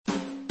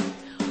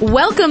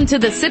Welcome to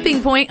the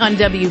Sipping Point on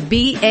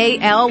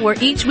WBAL, where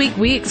each week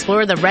we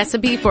explore the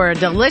recipe for a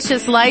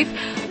delicious life.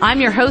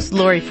 I'm your host,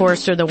 Lori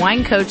Forrester, the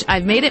wine coach.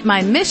 I've made it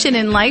my mission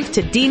in life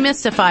to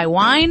demystify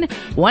wine,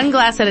 one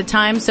glass at a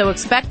time, so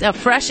expect a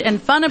fresh and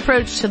fun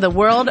approach to the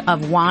world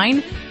of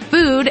wine,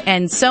 food,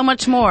 and so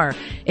much more.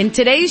 In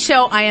today's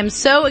show, I am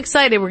so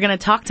excited. We're going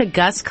to talk to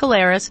Gus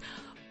Collaros,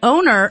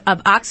 owner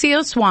of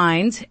Axios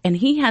Wines, and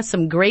he has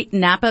some great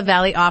Napa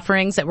Valley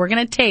offerings that we're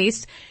going to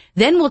taste.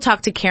 Then we'll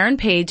talk to Karen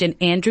Page and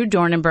Andrew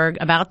Dornenberg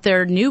about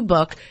their new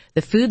book,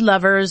 The Food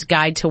Lover's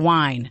Guide to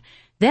Wine.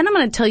 Then I'm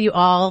going to tell you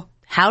all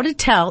how to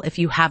tell if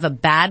you have a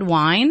bad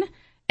wine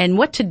and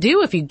what to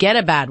do if you get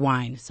a bad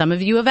wine. Some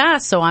of you have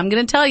asked, so I'm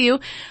going to tell you.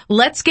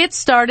 Let's get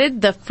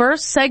started. The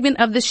first segment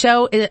of the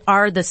show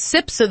are the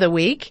sips of the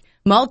week.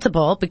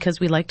 Multiple, because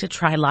we like to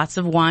try lots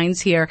of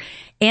wines here.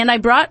 And I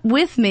brought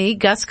with me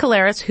Gus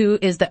Collaros, who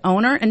is the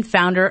owner and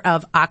founder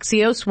of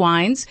Axios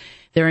Wines.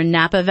 They're in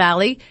Napa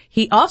Valley.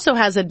 He also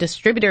has a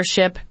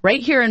distributorship right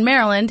here in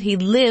Maryland. He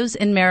lives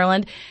in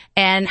Maryland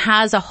and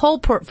has a whole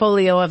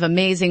portfolio of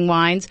amazing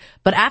wines.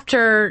 But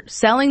after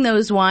selling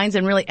those wines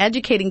and really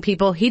educating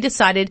people, he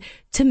decided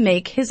to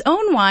make his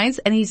own wines,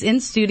 and he's in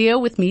studio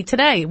with me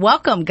today.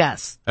 Welcome,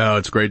 Gus. Oh,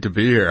 it's great to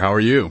be here. How are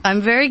you?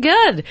 I'm very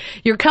good.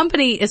 Your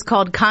company is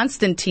called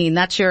Constantine.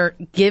 That's your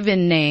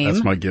given name.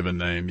 That's my given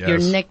name, yes. Your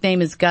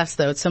nickname is Gus,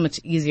 though. It's so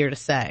much easier to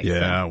say.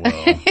 Yeah,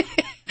 well...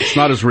 It's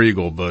not as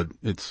regal, but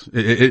it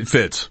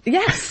fits.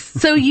 Yes.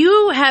 So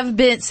you have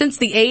been, since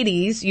the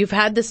 80s, you've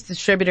had this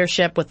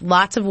distributorship with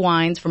lots of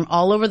wines from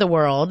all over the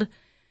world,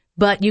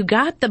 but you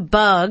got the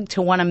bug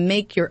to want to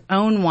make your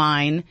own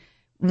wine.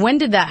 When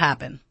did that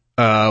happen?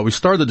 We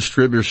started the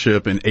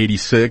distributorship in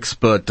 86,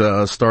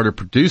 but started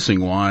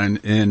producing wine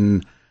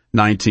in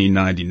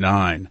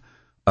 1999.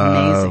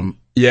 Amazing.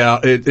 Yeah,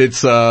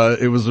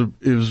 it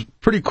was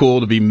pretty cool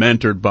to be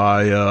mentored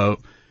by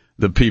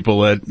the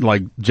people at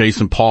like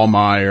Jason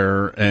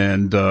Paulmeyer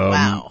and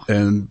wow.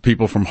 and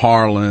people from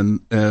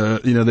Harlan.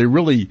 They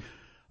really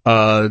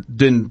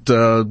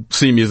didn't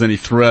see me as any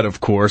threat, of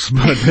course,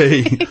 but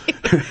they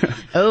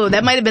Oh,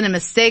 that might have been a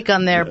mistake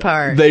on their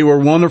part. They were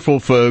wonderful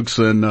folks,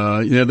 and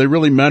they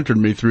really mentored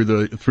me through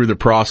the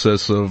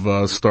process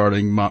of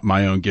starting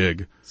my own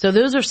gig. So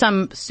those are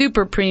some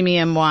super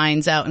premium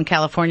wines out in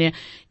California.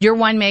 Your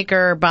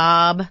winemaker,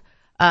 Bob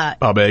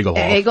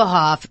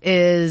Egelhoff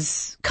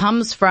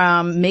comes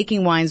from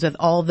making wines with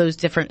all those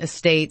different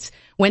estates,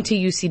 went to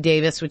UC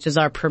Davis, which is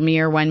our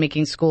premier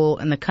winemaking school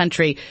in the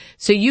country.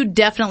 So you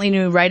definitely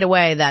knew right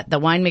away that the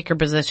winemaker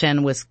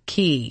position was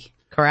key,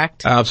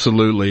 correct?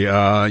 Absolutely.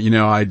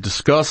 I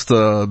discussed,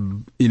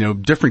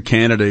 different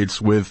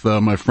candidates with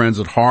my friends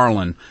at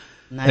Harlan.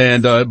 Nice.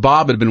 And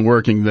Bob had been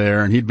working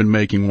there, and he'd been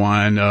making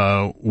wine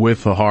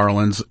with the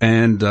Harlans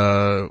and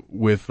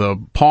with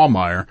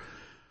Paulmeyer.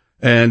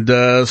 And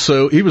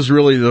so he was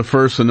really the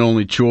first and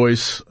only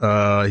choice.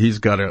 He's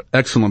got an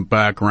excellent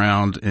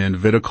background in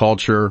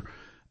viticulture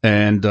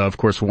and, of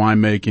course,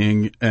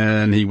 winemaking.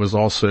 And he was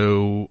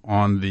also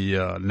on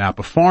the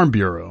Napa Farm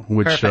Bureau,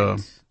 which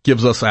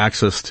gives us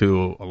access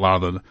to a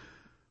lot of the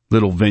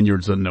little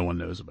vineyards that no one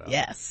knows about.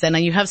 Yes, and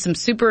you have some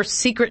super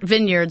secret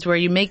vineyards where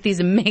you make these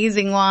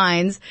amazing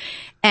wines.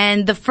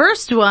 And the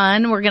first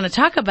one we're going to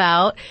talk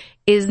about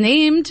is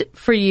named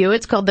for you.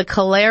 It's called the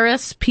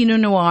Collaros Pinot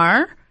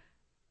Noir.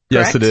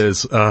 Yes, it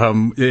is.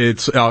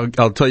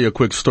 I'll tell you a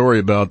quick story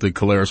about the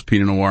Collaros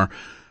Pinot Noir.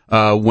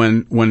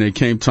 When it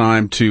came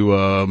time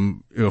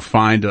to,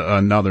 find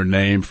another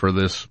name for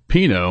this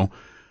Pinot,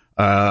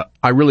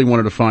 I really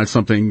wanted to find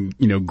something,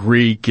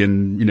 Greek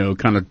and,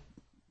 kind of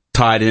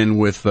tied in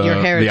with, the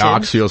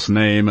Axios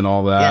name and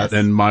all that. Yes.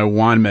 And my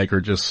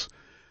winemaker just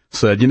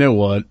said, you know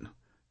what?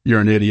 You're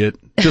an idiot.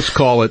 Just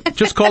call it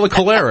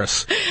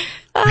Collaros.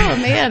 Oh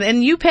man,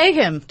 and you pay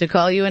him to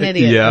call you an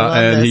idiot. Yeah,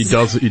 and he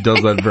does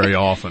that very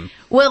often.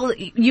 Well,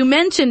 you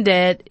mentioned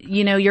it,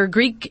 your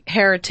Greek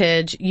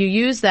heritage, you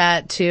use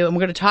that to, and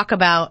we're going to talk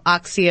about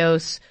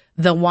Axios,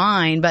 the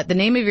wine, but the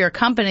name of your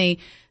company,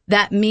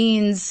 that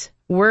means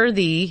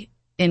worthy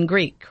in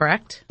Greek,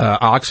 correct?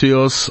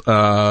 Axios,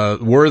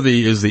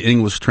 worthy is the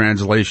English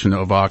translation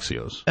of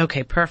Axios.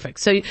 Okay, perfect.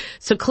 So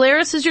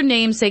Collaros is your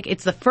namesake.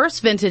 It's the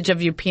first vintage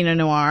of your Pinot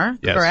Noir,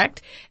 yes.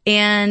 Correct?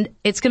 And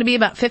it's going to be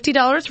about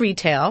 $50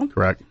 retail.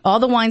 Correct. All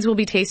the wines we'll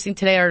be tasting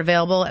today are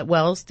available at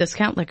Wells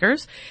Discount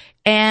Liquors.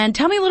 And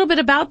tell me a little bit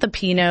about the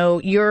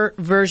Pinot, your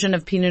version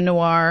of Pinot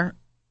Noir.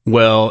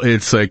 Well,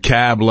 it's a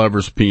cab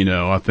lover's Pinot.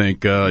 I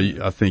think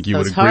you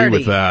would agree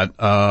with that.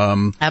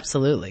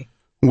 Absolutely.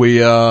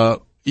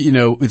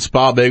 It's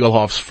Bob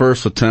Egelhoff's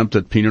first attempt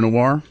at Pinot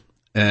Noir,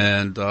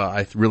 and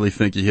I really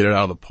think he hit it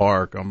out of the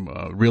park. I'm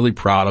really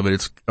proud of it.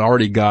 It's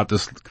already got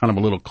this kind of a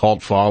little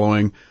cult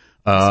following.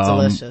 It's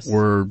delicious.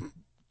 We're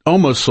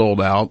almost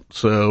sold out,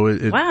 so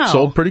it wow.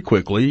 sold pretty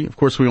quickly. Of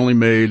course, we only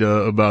made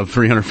about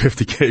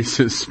 350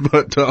 cases,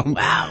 but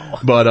wow.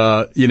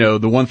 But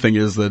the one thing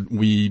is that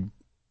we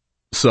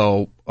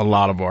sell a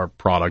lot of our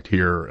product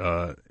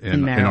here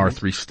in our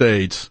 3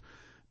 states.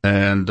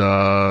 And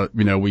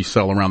we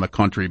sell around the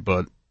country,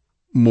 but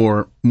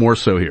more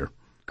so here.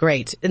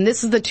 Great. And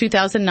this is the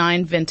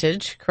 2009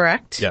 vintage,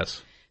 correct?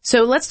 Yes.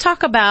 So let's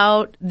talk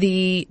about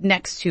the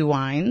next two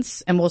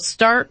wines, and we'll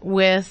start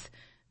with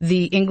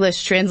the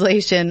English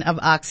translation of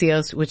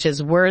Axios, which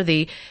is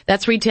Worthy.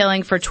 That's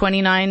retailing for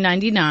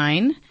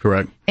 $29.99.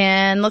 Correct.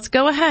 And let's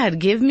go ahead.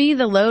 Give me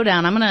the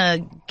lowdown. I'm going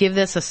to give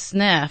this a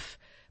sniff,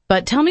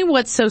 but tell me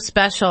what's so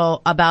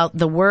special about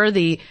the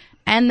Worthy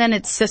and then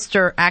its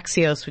sister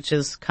Axios, which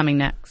is coming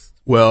next.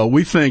 Well,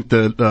 we think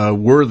that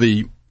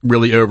Worthy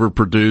really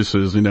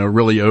overproduces,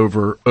 really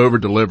over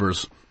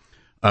delivers,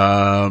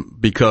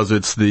 because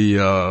it's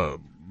the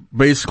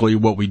basically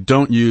what we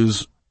don't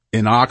use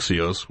in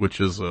Axios, which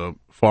is a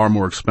far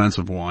more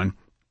expensive wine,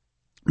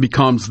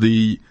 becomes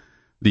the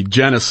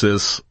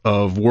genesis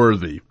of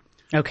Worthy.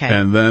 Okay.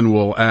 And then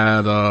we'll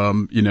add,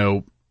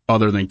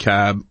 other than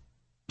Cab,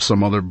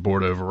 some other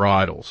Bordeaux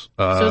varietals.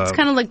 So it's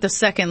kind of like the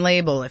second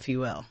label, if you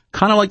will.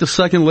 Kind of like the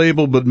second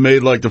label, but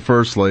made like the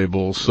first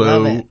label.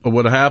 So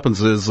what happens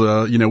is,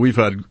 we've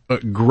had a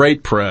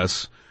great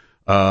press.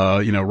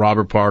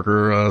 Robert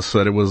Parker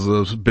said it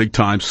was a big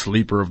time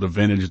sleeper of the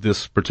vintage,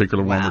 this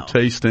particular one we're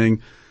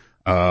tasting.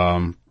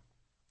 And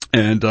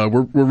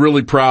we're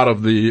really proud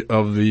of the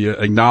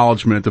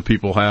acknowledgement that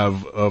people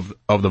have of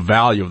the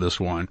value of this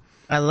wine.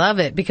 I love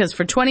it, because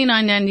for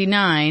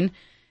 $29.99,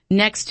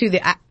 next to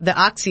the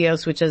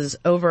Axios, which is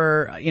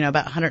over,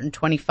 about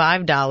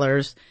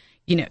 $125,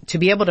 to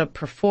be able to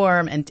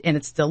perform, and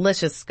it's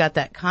delicious. It's got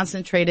that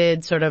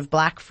concentrated sort of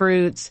black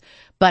fruits,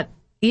 but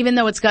even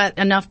though it's got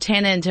enough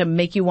tannin to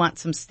make you want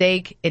some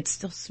steak, it's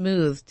still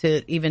smooth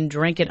to even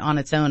drink it on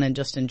its own and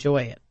just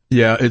enjoy it.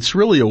 Yeah, it's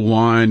really a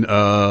wine,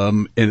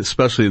 and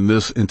especially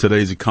in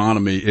today's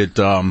economy, it's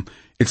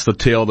the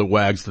tail that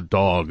wags the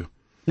dog.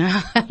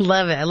 I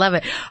love it. I love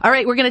it. All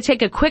right. We're going to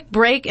take a quick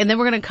break, and then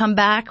we're going to come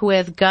back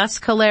with Gus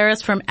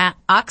Caleras from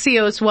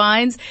Axios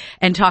Wines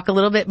and talk a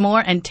little bit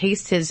more and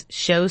taste his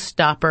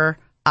showstopper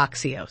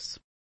Axios.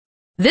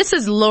 This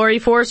is Lori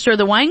Forrester,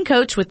 the wine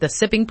coach, with the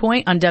Sipping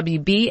Point on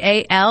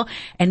WBAL,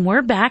 and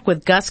we're back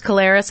with Gus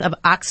Caleras of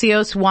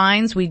Axios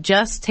Wines. We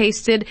just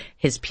tasted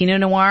his Pinot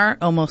Noir,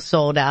 almost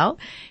sold out,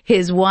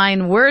 his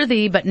wine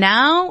Worthy, but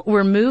now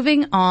we're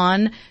moving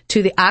on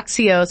to the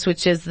Axios,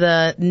 which is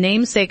the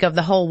namesake of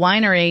the whole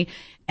winery.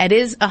 It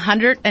is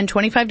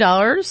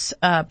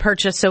 $125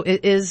 purchase, so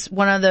it is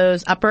one of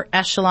those upper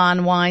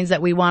echelon wines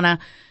that we want to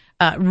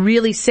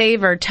really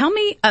savor. Tell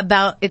me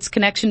about its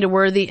connection to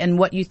Worthy and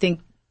what you think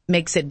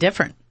makes it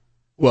different.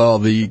 Well,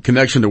 the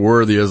connection to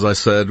Worthy, as I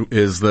said,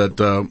 is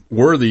that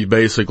Worthy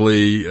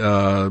basically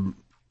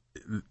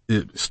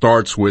it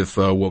starts with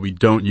what we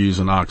don't use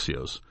in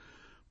Axios.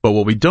 But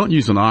what we don't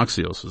use in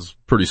Axios is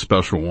pretty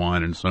special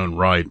wine in its own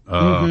right,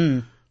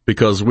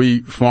 because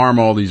we farm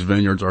all these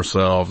vineyards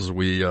ourselves.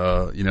 We,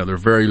 they're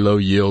very low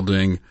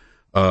yielding,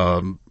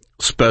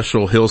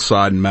 special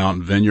hillside and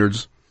mountain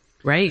vineyards.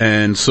 Right.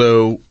 And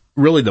so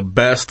really the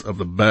best of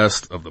the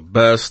best of the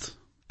best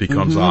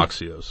becomes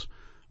Axios.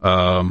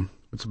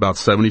 It's about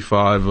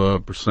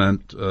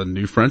 75%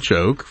 new French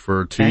oak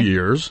for 2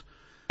 years.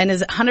 And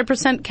is it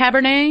 100%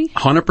 Cabernet?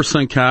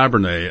 100%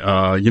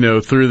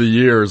 Cabernet. Through the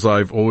years,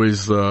 I've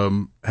always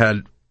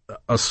had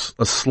a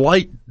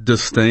slight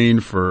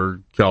disdain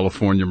for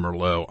California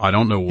Merlot. I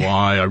don't know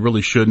why. I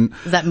really shouldn't.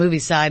 That movie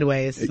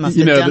Sideways must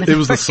have done it. It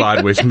was the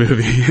Sideways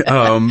movie.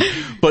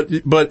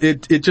 But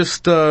it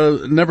just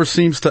never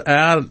seems to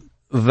add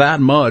that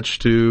much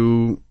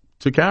to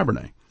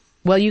Cabernet.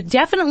 Well, you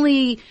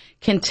definitely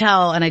can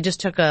tell, and I just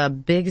took a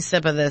big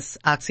sip of this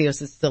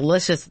Axios. It's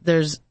delicious.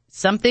 There's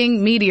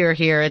something meatier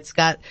here. It's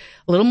got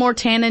a little more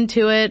tannin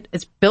to it.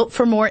 It's built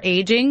for more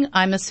aging,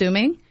 I'm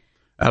assuming.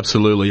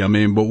 Absolutely. I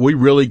mean, what we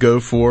really go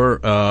for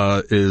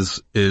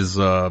is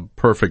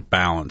perfect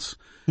balance.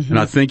 And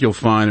I think you'll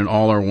find in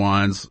all our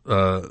wines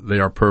they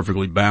are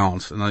perfectly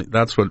balanced. And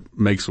that's what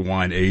makes a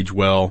wine age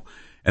well,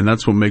 and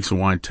that's what makes a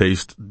wine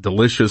taste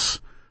delicious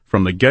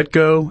from the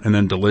get-go, and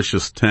then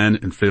delicious 10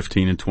 and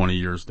 15 and 20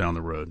 years down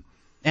the road.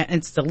 And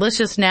it's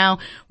delicious now.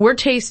 We're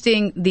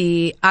tasting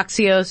the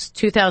Axios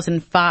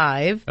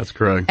 2005. That's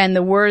correct. And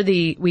the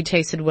Worthy we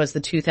tasted was the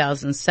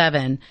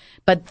 2007.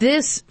 But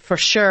this, for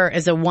sure,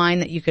 is a wine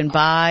that you can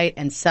buy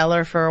and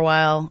cellar for a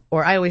while.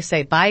 Or I always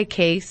say, buy a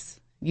case.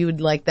 You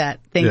would like that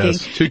thinking.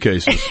 Yes, 2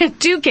 cases.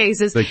 2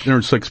 cases. They're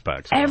in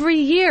 6-packs. Every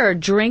year,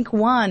 drink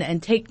one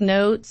and take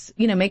notes,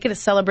 make it a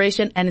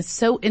celebration. And it's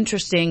so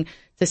interesting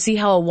to see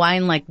how a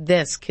wine like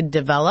this could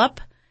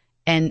develop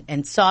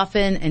and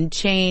soften and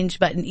change.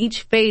 But in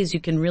each phase, you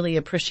can really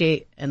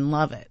appreciate and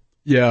love it.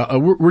 Yeah,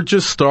 we're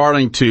just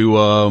starting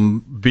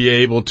to be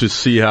able to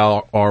see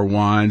how our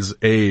wines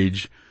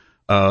age,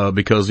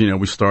 because,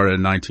 we started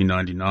in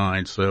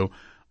 1999. So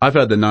I've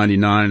had the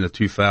 99 and the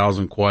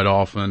 2000 quite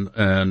often,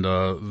 and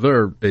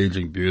they're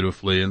aging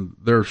beautifully, and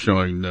they're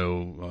showing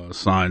no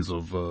signs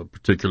of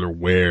particular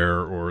wear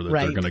or that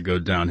they're going to go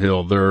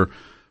downhill. They're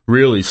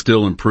really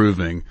still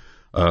improving.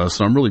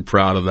 So I'm really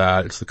proud of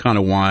that. It's the kind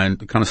of wine,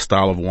 the kind of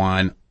style of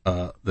wine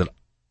that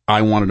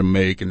I wanted to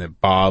make and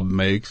that Bob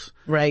makes.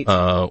 Right.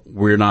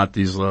 We're not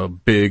these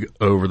big,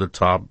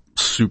 over-the-top,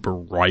 super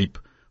ripe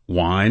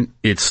wine.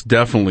 It's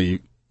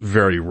definitely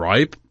very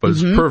ripe, but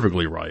it's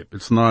perfectly ripe.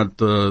 It's not,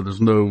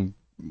 there's no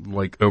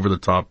like over the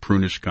top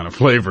prunish kind of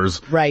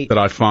flavors that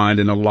I find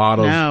in a lot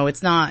of, no,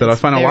 it's not. That I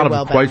find a lot of,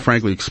 quite balanced.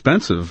 frankly,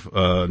 expensive,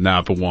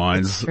 Napa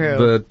wines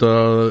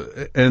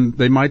that, and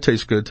they might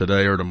taste good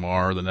today or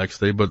tomorrow or the next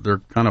day, but they're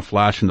kind of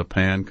flash in the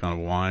pan kind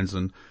of wines.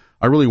 And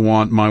I really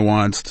want my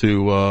wines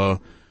to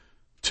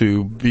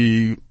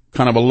be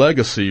kind of a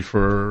legacy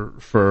for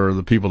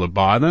the people that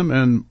buy them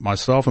and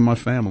myself and my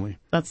family.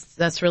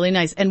 That's really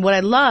nice. And what I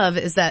love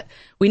is that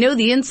we know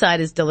the inside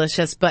is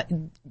delicious, but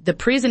the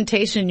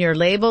presentation, your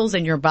labels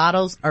and your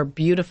bottles are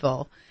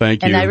beautiful.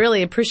 Thank you. And I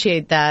really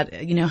appreciate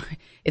that. You know,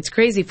 it's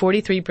crazy.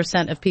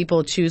 43% of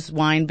people choose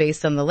wine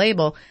based on the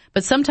label,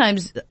 but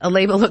sometimes a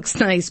label looks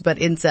nice, but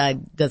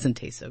inside doesn't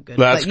taste so good.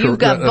 But you've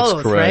got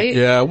both, correct. right?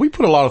 Yeah, we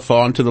put a lot of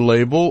thought into the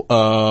label.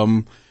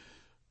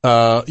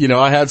 You know,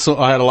 I had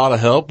a lot of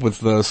help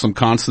with some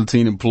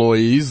Constantine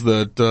employees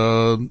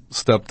that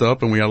stepped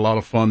up, and we had a lot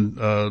of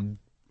fun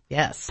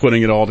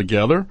putting it all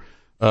together.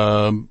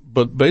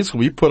 But basically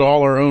we put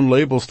all our own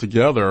labels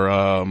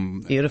together.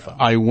 Beautiful.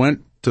 I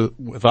went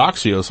with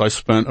Axios, I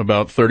spent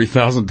about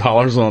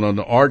 $30,000 on an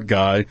art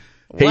guy.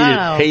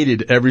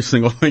 Hated every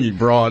single thing he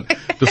brought.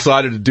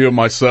 Decided to do it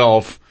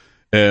myself.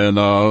 And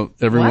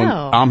everyone,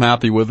 I'm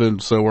happy with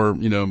it. So are,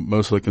 you know,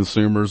 most of the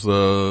consumers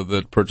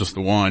that purchase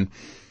the wine.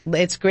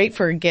 It's great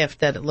for a gift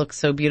that it looks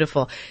so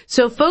beautiful.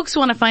 So folks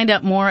want to find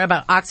out more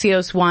about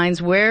Axios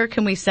wines. Where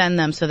can we send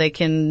them so they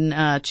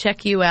can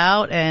check you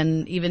out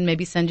and even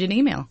maybe send you an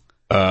email?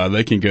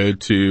 They can go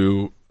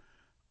to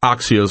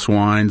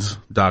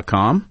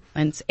axioswines.com.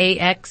 And it's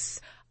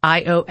AXIOSWINES.com.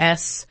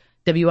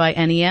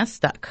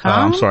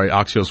 I'm sorry,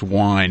 Axios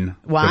Wine.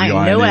 Wine,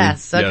 W-I-N-E. no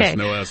S. Okay. Yes,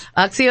 no S.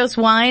 Axios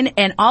Wine,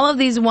 and all of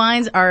these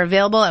wines are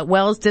available at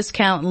Wells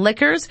Discount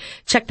Liquors.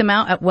 Check them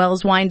out at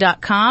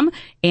wellswine.com,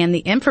 and the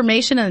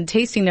information and the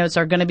tasting notes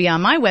are going to be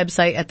on my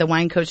website at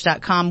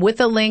thewinecoach.com with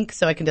a link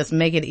so I can just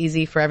make it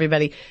easy for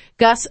everybody.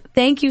 Gus,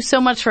 thank you so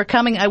much for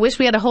coming. I wish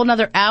we had a whole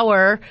nother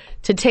hour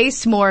to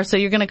taste more, so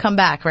you're going to come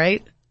back,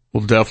 right?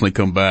 We'll definitely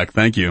come back.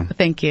 Thank you.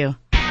 Thank you.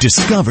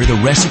 Discover the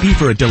recipe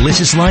for a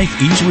delicious life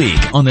each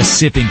week on The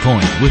Sipping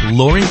Point with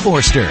Lori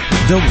Forster,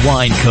 the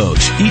Wine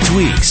Coach. Each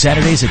week,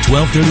 Saturdays at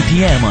 12:30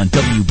 p.m. on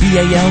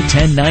WBAL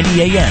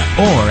 1090 AM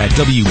or at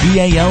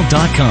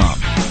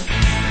WBAL.com.